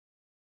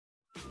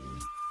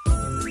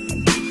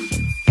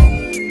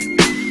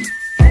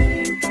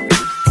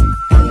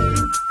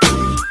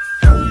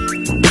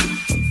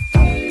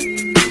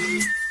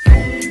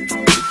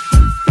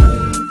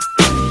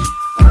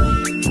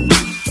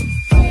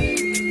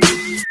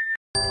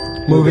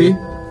Movie.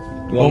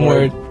 One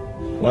word.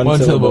 One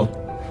syllable.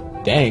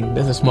 Dang,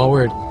 that's a small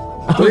word.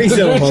 3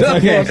 syllables,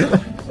 okay.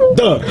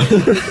 Duh.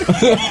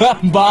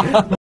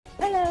 Bob.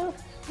 Hello,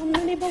 I'm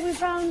Minnie Bobby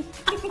Brown.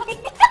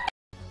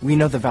 We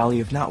know the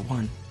value of not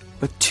one,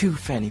 but 2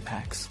 fanny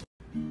packs.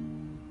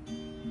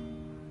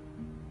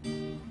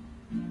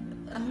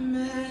 I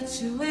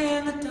met you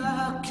in the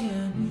dark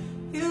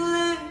and you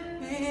lit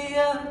me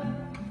up.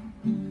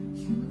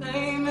 You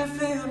made me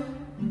feel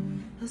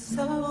as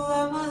though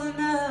I wasn't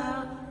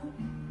out.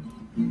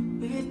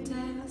 We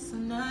danced the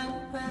night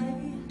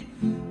away.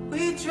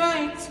 We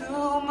drank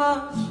too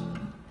much.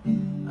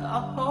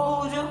 I'll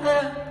hold your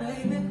hand,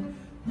 baby,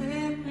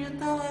 when you're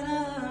throwing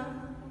up.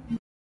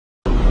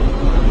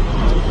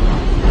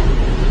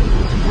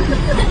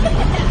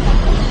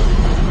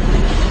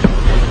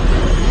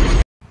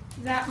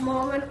 That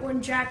moment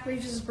when Jack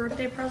leaves his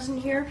birthday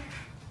present here.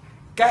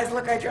 Guys,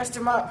 look, I dressed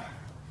him up.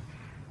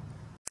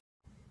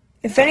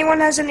 If anyone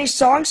has any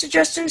song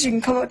suggestions, you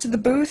can come up to the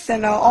booth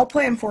and I'll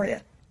play them for you.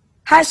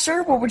 Hi,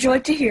 sir. What would you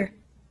like to hear?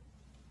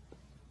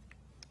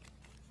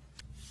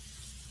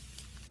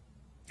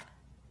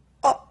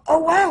 Oh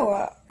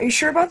wow. Are you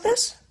sure about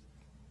this?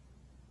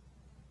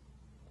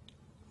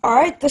 All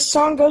right, this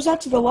song goes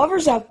out to the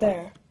lovers out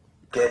there.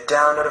 Get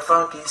down to the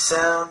funky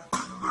sound.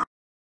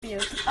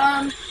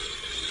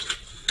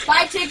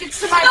 Buy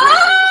tickets to my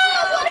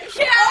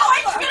birthday.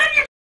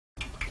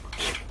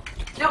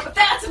 No, but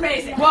that's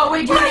amazing. Whoa,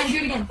 wait, do it again, do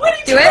it again. What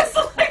did Do you it?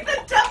 whistle like the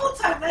double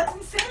time? That's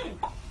insane.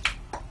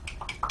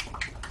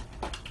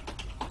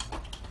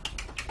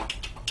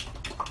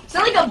 It's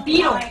not like a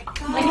beetle.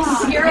 Like a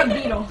scarab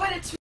beetle. But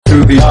it's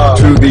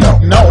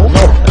No.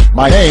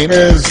 My name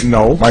is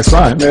no. My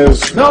sign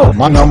is no.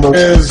 My number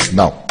is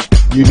no.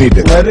 You need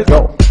to let it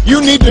go.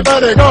 You need to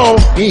let it go.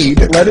 Need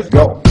to let it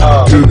go.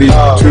 To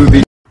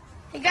the.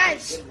 Hey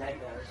guys, if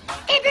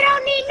you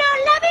don't need no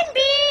loving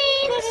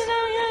beans,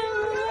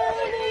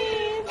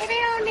 if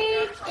you don't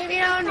need,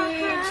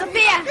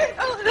 Sophia,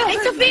 hey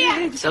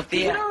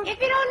Sophia, if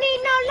you don't need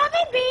no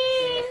loving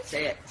beans,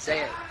 Say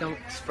it, don't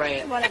spray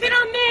it. if you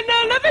don't need no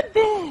loving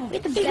beans,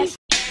 get the best.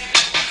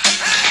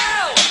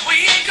 We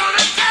ain't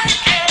gonna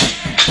take it.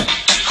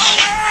 Oh,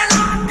 we're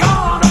not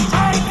gonna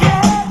take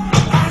it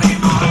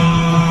anymore.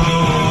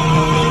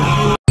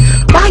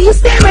 Why you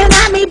staring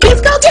at me?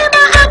 Bitch, go get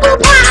my apple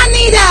pie. I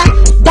need a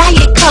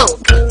Diet Coke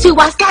to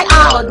wash that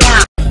all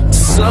down.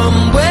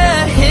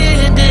 Somewhere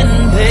hidden,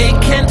 they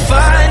can't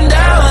find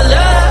our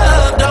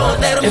love. Don't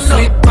let them know.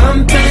 If we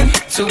bump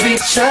into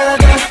each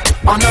other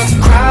on a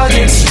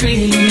crowded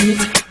street,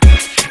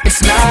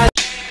 it's not.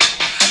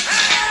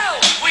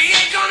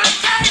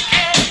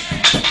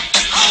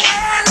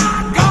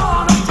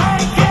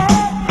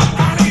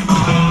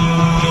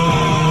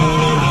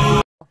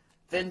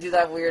 Then do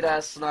that weird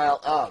ass smile.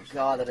 Oh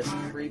god, that is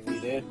creepy,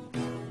 dude.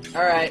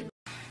 Alright.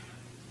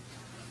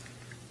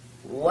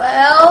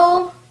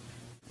 Well,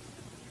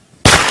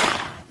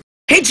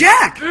 Hey,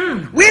 Jack!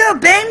 We have a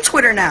band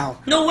Twitter now.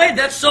 no way.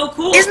 That's so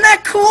cool. Isn't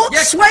that cool?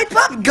 Yeah. Swipe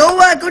up.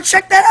 Go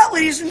check that out,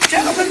 ladies and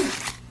gentlemen.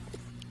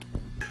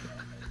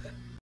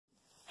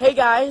 Hey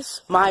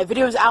guys, my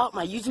video's out,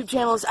 my YouTube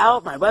channel is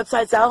out, my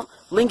website's out,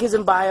 link is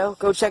in bio,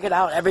 go check it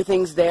out,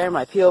 everything's there,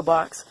 my P.O.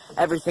 box,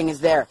 everything is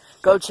there.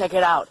 Go check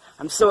it out.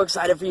 I'm so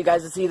excited for you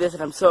guys to see this,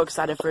 and I'm so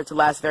excited for it to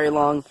last very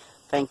long.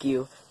 Thank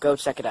you. Go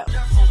check it out.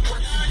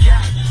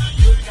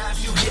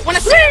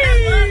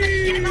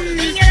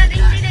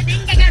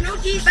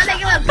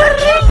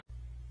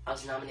 I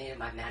was nominated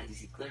by Maddie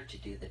Ziegler to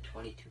do the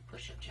 22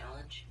 push-up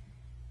challenge.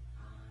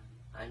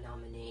 I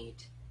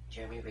nominate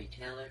Jeremy Ray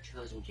Taylor,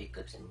 Chosen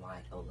Jacobs, and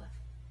Wyatt Oleff.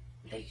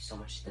 Thank you so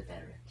much to the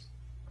veterans.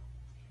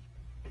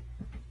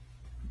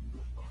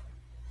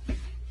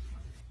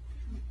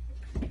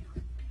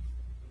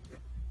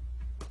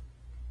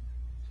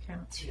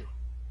 Count 2,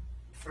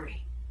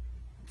 3,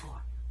 4,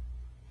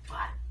 5,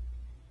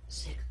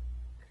 6,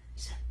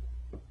 7,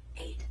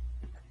 8,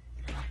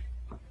 9,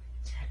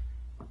 10,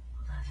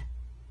 11,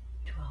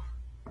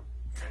 12,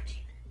 13,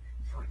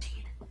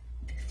 14,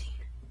 15,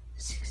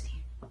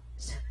 16,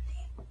 17,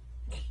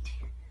 18,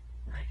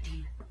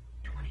 19,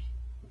 20,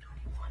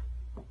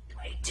 21,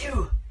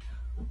 22.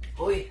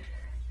 Boy.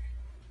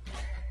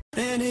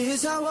 And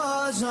here's how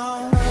I was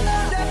on.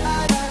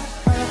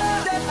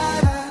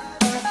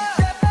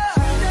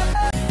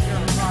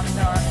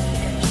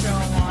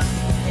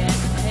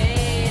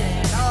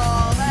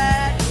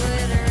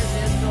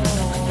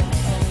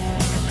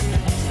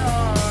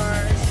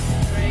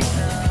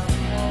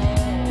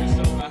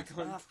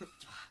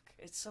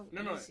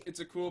 No, it's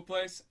a cool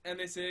place, and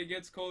they say it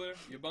gets colder.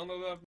 You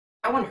bundled up.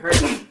 That one hurt.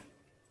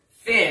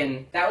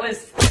 Finn, that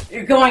was...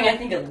 You're going, I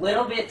think, a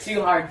little bit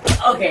too hard.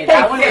 Okay,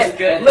 that one was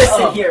good.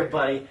 Listen here,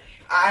 buddy.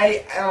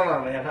 I don't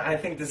know, man. I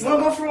think this is... You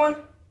wanna go for one?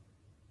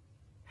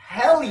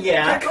 Hell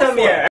yeah, Go come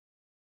for here.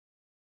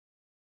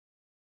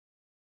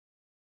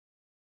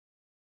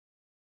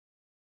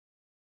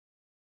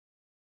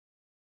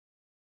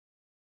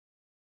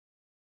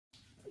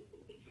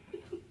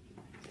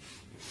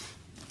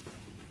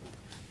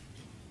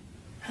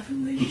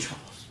 Having lady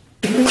troubles.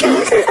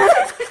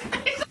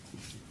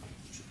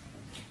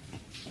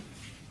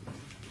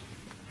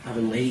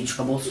 any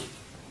troubles?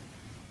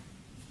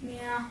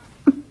 Yeah.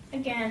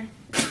 Again.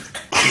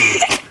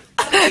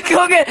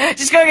 Go again.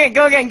 Just go again.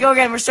 Go again. Go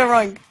again. We're still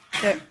rolling.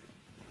 Okay.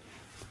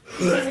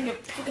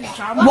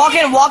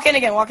 Walk in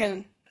again. Walk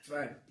in. It's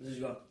fine. Let's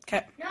just go.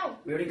 Okay. No.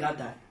 We already got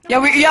that. Yeah,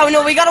 we got him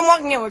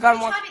walking in. We got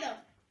him walking. Choppy though.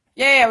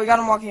 Yeah, we got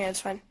him walking in.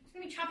 It's fine. It's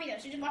gonna be choppy though,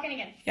 so just walk in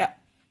again. Yeah.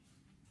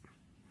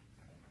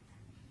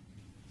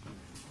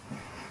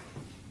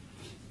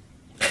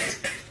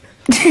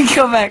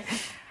 Go back.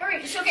 Hurry,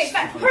 it's okay, it's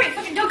fine. Hurry,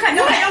 fucking don't cut,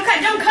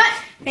 don't cut.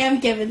 Hey,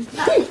 I'm Kevin.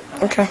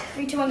 Okay.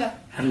 3, 2, 1, go.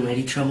 Having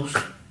lady troubles?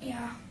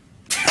 Yeah.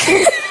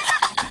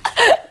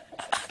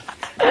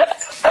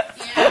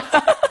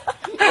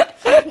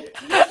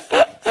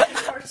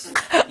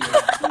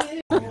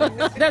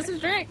 That's his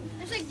drink.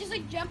 Just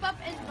like jump up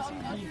and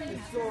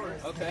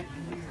Okay.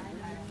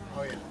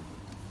 Oh, yeah.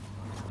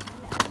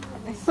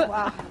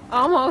 Wow.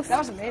 Almost. That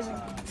was amazing.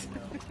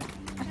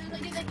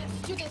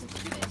 do this.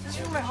 This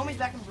is for my homies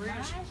back in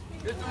Bruges.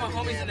 This is my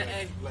homies in the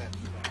A.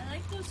 I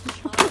like those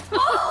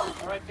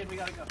Alright, kid, we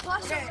gotta go.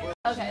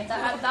 Okay,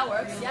 that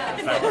works. Yeah.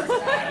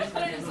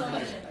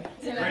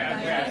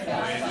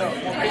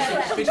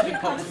 Fixing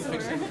posts.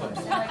 Okay.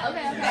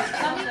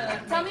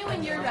 Tell me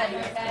when you're ready.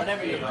 Okay?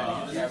 Whenever you're ready.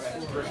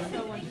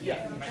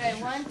 Okay,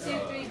 1, 2,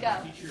 3, go.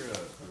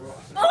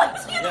 Oh,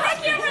 excuse me, I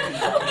can't run.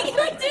 Okay,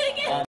 let's do it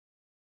again.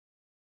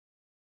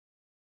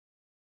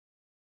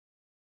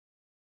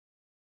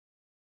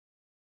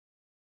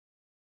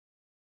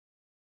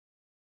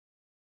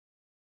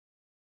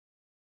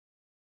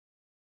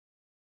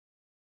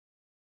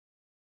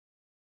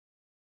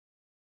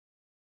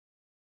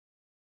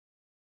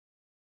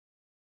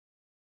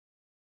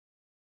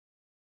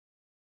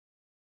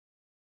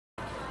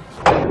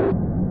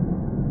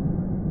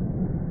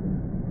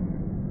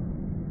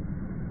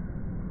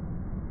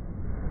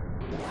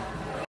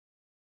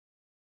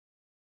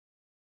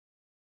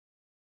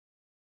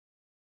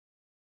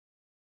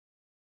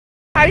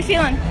 How are you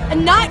feeling?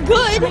 Not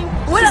good.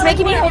 He's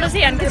making me hold his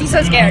hand because he's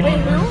so scared.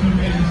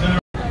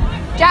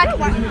 Jack.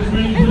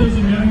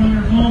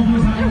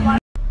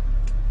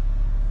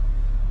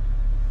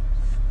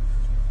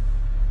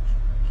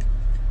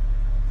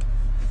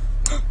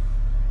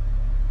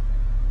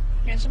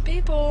 Here's some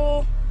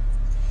people.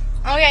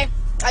 Okay,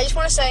 I just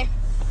want to say,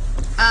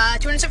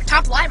 207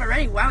 top live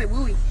already. Wowie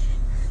wooey.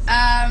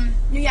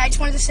 Yeah, I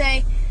just wanted to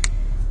say,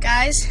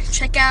 guys,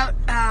 check out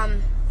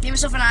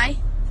Myself and I,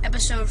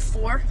 episode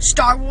 4,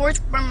 Star Wars.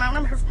 One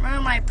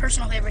of my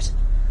personal favorites,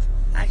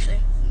 actually,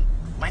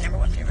 my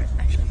 #1 favorite,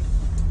 actually.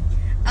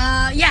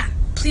 Yeah,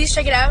 please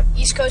check it out.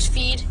 East Coast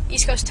feed.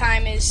 East Coast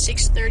time is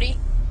 6:30.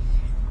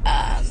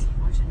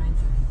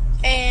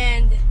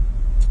 And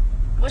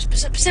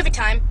Pacific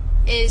time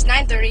is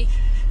 9:30.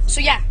 So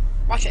yeah,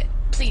 watch it,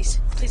 please.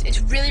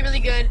 It's really, really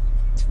good.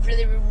 It's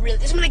really, really.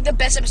 This is like the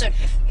best episode.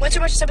 Once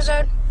you watch this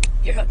episode,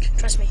 you're hooked.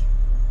 Trust me.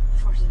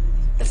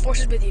 The Force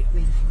is with you.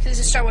 Because this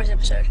is a Star Wars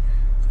episode.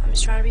 I'm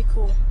just trying to be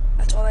cool.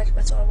 That's all I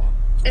want.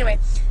 Anyway,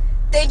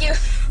 thank you.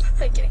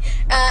 I'm kidding.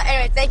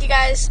 Anyway, thank you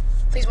guys.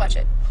 Please watch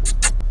it.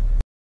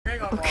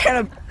 What kind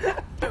of?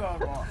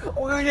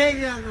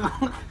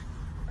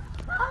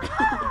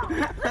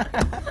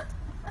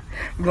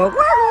 Go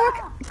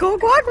quack. Go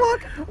quack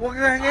quack.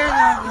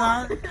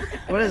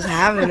 What is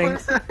happening?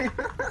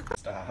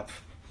 Stop.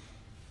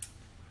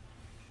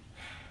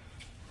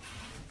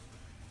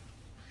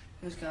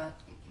 Who's got?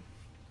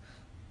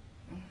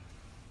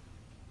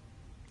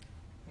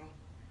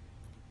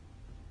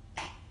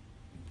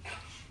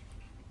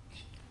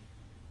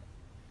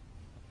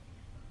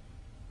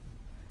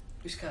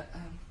 Who's got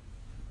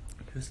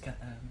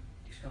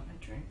my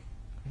drink?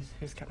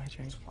 Who's got my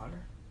drink? Water.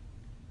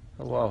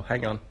 Oh, whoa,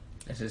 hang on.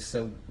 This is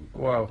so.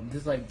 Whoa.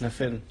 This is like. Now,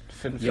 Finn,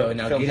 Yo,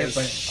 now film get his.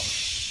 it.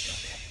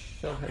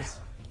 Film his.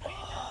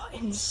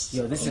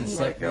 Yo, this is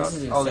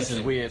Inception. Oh, this is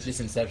weird. This is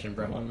Inception,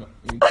 bro.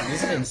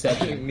 This is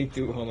Inception. Me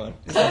too, hold on.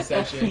 This is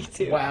Inception. Me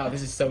too. Wow,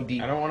 this is so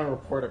deep. I don't want to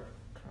report it.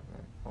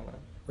 Hold on.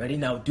 Ready?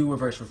 Now do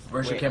reverse.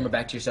 Reverse your camera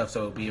back to yourself so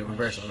it'll be a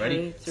reversal.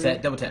 Ready?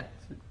 Set. Double tap.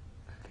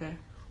 Okay.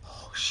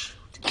 Oh shoot.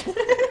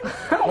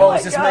 Whoa,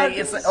 it's just me.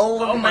 It's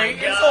all of me.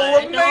 It's all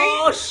of me.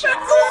 Oh shit.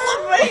 It's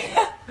all of me.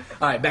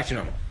 Alright, back to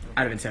normal.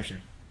 Out of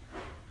Inception.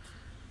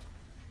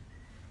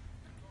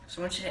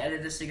 So once you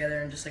edit this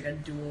together in just like a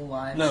dual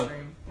live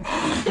stream.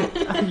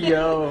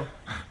 Yo.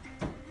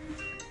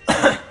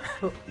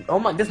 Oh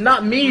my, that's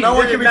not me. No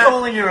one can be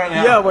calling you right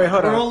now. Yeah, wait,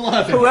 hold We're on. all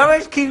laughing. Whoever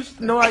keeps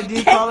no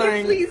ID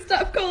calling. Please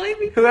stop calling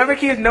me. Whoever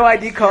keeps no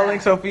ID calling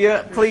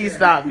Sophia, please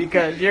stop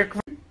because you're.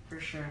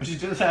 For sure. We should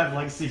just have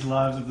like 6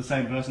 lives of the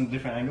same person,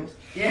 different angles.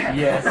 Yeah.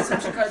 Yes.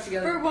 Let's cut it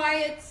together. For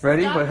Wyatt.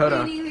 Ready? Stop Wait, hold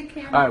on. leading the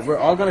camera. All right, we're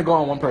all gonna go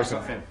on one person.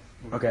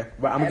 Okay,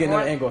 but I'm getting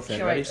an angle of Finn.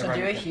 Okay, Ready? wait, so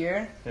do it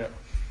here. Yeah.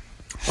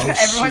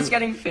 Everyone's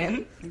getting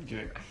Finn.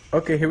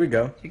 Okay, here we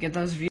go. You get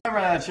those views. I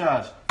ran out of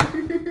charge.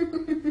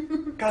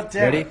 God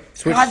damn Ready? it.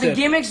 Switch God, the to.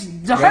 gimmick's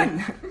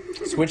done.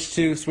 Switch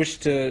to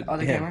Oh,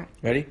 the him. camera?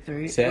 Ready?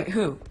 3. Set. Wait,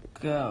 who?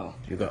 Go.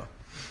 You go.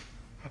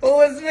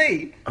 Oh, it's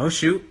me. Oh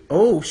shoot!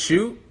 Oh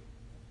shoot!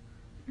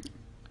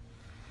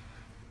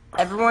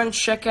 Everyone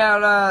check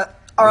out,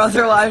 our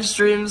other live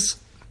streams.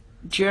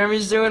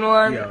 Jeremy's doing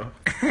one. Yo.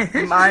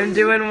 I'm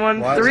doing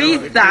one.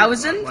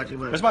 3,000?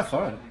 Where's my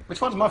phone? Which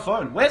one's my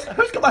phone?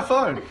 Who's got my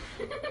phone?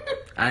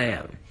 I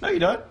am. No, you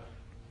don't.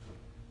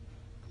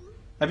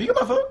 Have you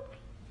got my phone?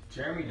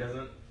 Jeremy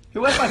doesn't.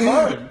 Who has my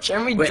phone?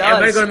 Jeremy Wait, does.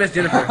 everybody go to Miss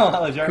Jennifer.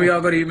 Hello, Jeremy. Can we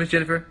all go to you, Miss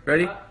Jennifer?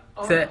 Ready?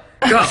 Set.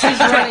 Go. She's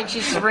running.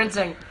 She's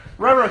sprinting.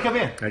 Roro, come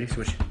here. Ready?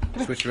 Switch.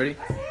 Switch. Ready?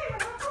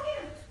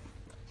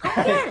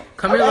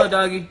 Come here, little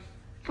doggy.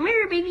 Come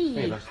here,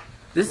 baby.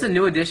 This is a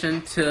new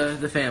addition to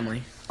the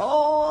family.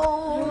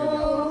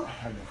 Oh.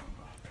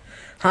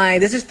 Hi,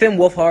 this is Finn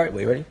Wolfhard.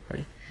 Wait, ready?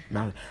 Ready?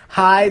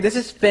 Hi, this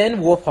is Finn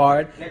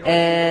Wolfhard,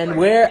 and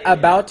we're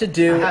about to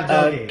do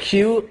a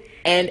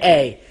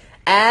Q&A.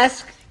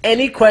 Ask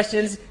any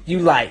questions you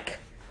like.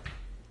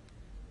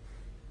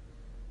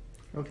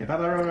 Okay, bye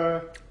bye,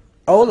 Roro.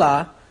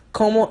 Hola,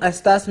 ¿cómo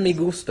estás, mi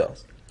gusto?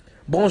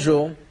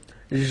 Bonjour,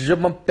 je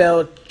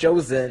m'appelle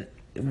Jaeden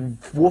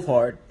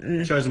Wolfhard.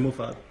 Chosen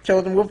Wolfhard.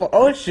 Jaeden Wolfhard.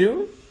 Oh,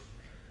 shoot.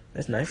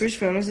 That's nice. Whose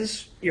phone is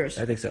this? Yours.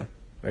 I think so.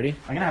 Ready?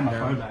 I'm gonna have my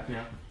phone back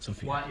now.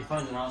 Sophia. What? Your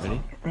phone's an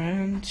arsehole. Ready?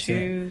 1,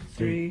 2,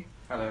 3.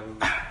 Hello.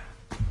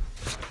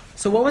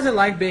 So what was it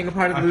like being a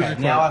part of the Loser Club?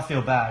 Now I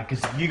feel bad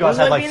because you guys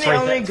had like three.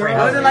 What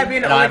was it like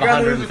being the only girl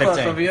in the Loser Club,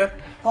 Sophia?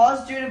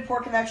 Pause due to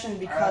poor connection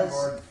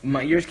because...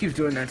 Yours keeps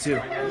doing that too.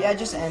 Yeah,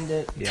 just end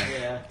it.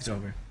 Yeah. It's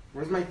over.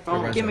 Where's my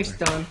phone? Gimmick's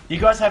done. You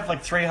guys have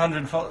like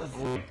 300 followers.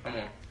 Come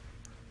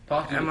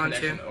on. I'm on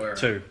 2.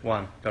 2,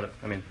 1. Got it.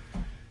 I'm in.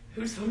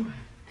 Who's who?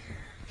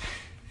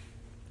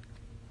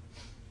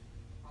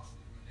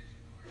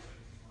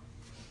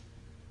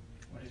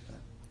 What is that?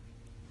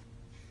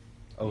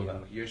 Oh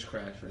no. Yours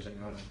crashed for a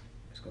second. Hold on.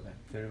 Let's go back.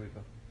 There we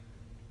go.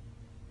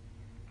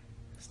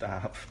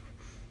 Stop.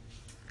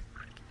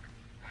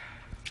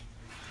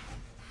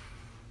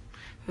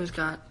 Who's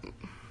got...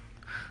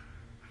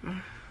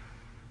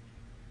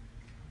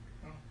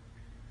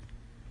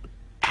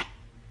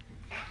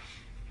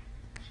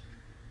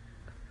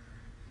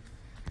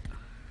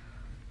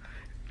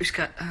 Who's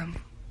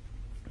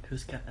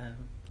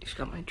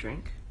got my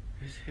drink?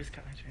 Who's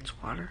got my drink?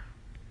 It's water.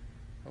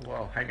 Oh,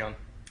 wow, hang on.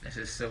 This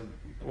is so...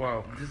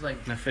 Wow. This is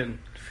like... No, Finn,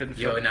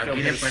 Yo, now film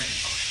get in front...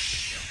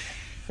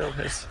 Film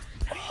this.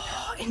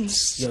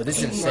 Yo,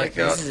 this is... Oh my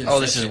god. Oh,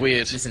 this is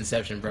weird. This is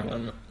Inception, bro.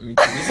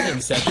 This is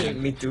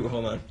Inception. Me too,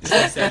 hold on. This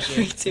is Inception.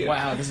 Me too.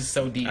 Wow, this is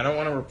so deep. I don't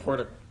want to report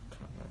it.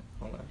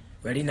 Hold on.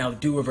 Ready? Now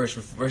do reverse.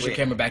 Reverse your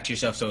camera back to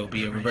yourself so it'll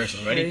be a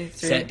reversal. Ready?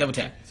 Set. Double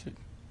tap.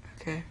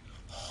 Okay.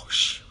 Oh,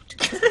 shoot.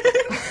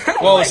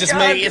 Whoa, it's just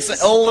me.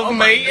 It's all of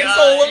me. It's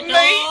all of me.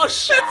 Oh,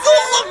 shit. It's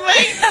all of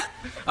me.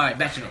 Alright,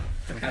 back to normal.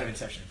 Out of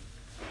Inception.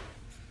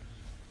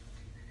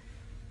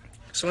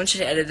 Someone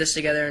should edit this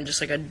together in just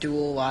like a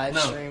dual live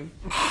stream.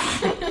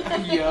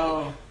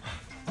 Yo.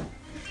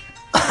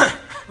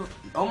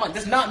 Oh my,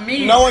 that's not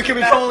me. No one can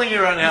be calling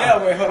you right now.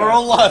 Yeah, wait, hold on. We're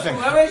all laughing.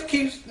 Whoever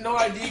keeps no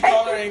ID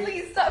coloring.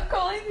 Please stop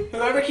calling me.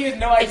 Whoever keeps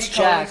no ID It's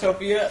coloring Jack,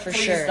 Sophia, for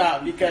please sure.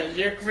 stop because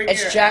you're freaking.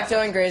 It's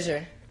Jaeden and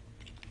Grazer.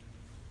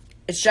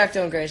 It's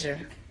Jaeden and Grazer.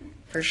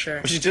 For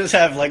sure. We should just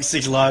have like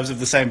 6 lives of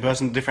the same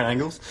person, different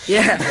angles.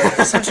 Yeah.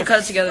 Someone should cut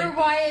it together. For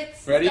Wyatt,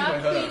 Ready? stop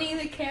Wait, hold on. cleaning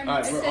the camera.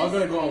 Alright, we're all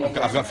gonna go on one.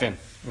 I've got Finn.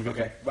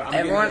 Okay. But I'm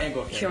Everyone, getting an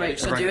angle here, wait,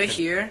 so do Everyone it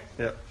here.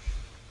 Yep.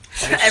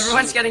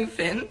 Everyone's getting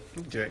Finn.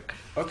 Do it.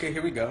 Okay,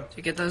 here we go.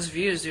 To get those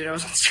views, dude, I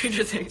was on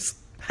Stranger Things.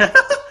 What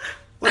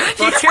the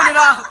She fuck? turned it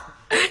off.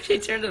 She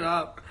turned it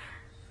off.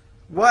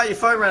 Why? Your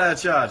phone ran out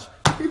of charge.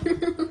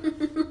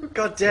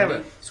 God damn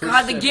it.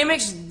 God, the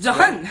gimmick's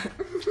done.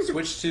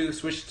 Switch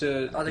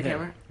to Other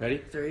camera. Ready?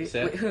 3.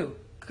 Set. Wait, who?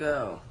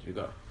 Go. Here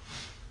we go.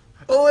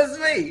 Oh, it's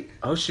me.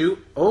 Oh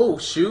shoot. Oh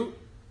shoot.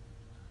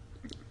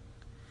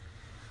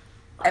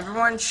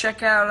 Everyone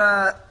check out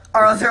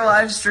our other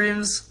live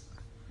streams.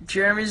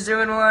 Jeremy's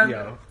doing one.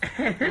 Yo.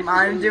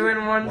 I'm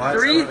doing one. Why?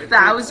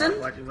 3,000?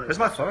 Where's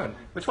my phone?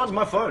 Which one's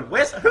my phone?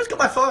 Who's got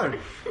my phone?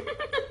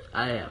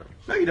 I am.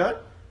 No, you don't.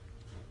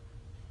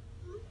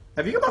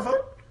 Have you got my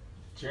phone?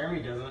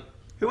 Jeremy doesn't.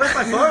 Who has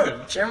my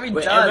phone? Jeremy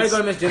Wait, everybody does. go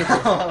to Miss Jennifer.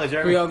 Hello, Can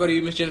Jeremy. we all go to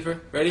you, Miss Jennifer?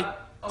 Ready?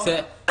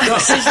 Set. Go.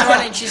 She's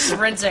running. She's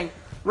sprinting.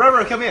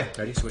 Roro, come here.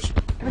 Ready? Switch.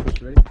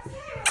 Ready?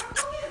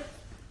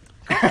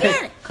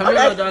 Come here,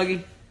 little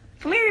doggy.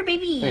 Come here,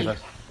 baby.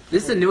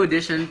 This is a new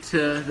addition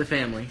to the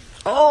family.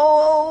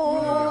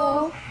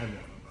 Oh.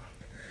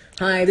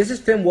 Hi, this is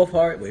Finn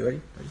Wolfhard. Wait,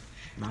 ready?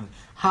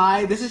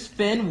 Hi, this is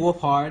Finn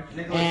Wolfhard,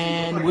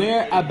 and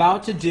we're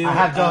about to do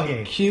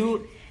a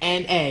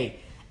Q&A.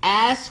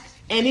 Ask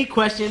any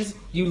questions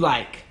you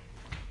like.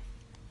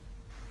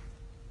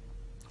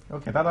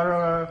 Okay, bye bye,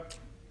 Roro.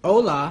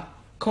 Hola,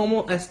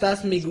 ¿cómo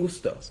estás, mi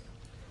gusto?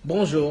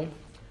 Bonjour,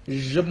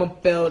 je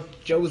m'appelle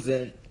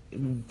Jaeden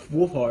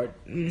Wolfhard.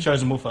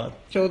 Chosen Wolfhard.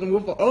 Jaeden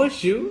Wolfhard. Oh,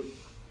 shoot.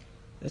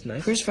 That's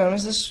nice. Whose phone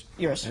is this?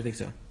 Yours. I think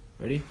so.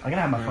 Ready? I'm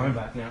gonna have my phone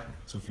back now.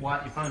 Sophia.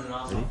 What? Your phone's an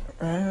arsehole.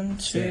 1,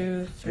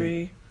 2,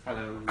 3.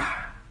 Hello.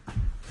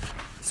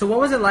 So what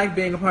was it like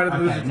being a part of the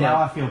Loser Club?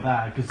 Now I feel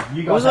bad because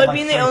you guys What was had like like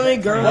being the 3 only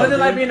girl? What was it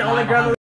like being the only girl?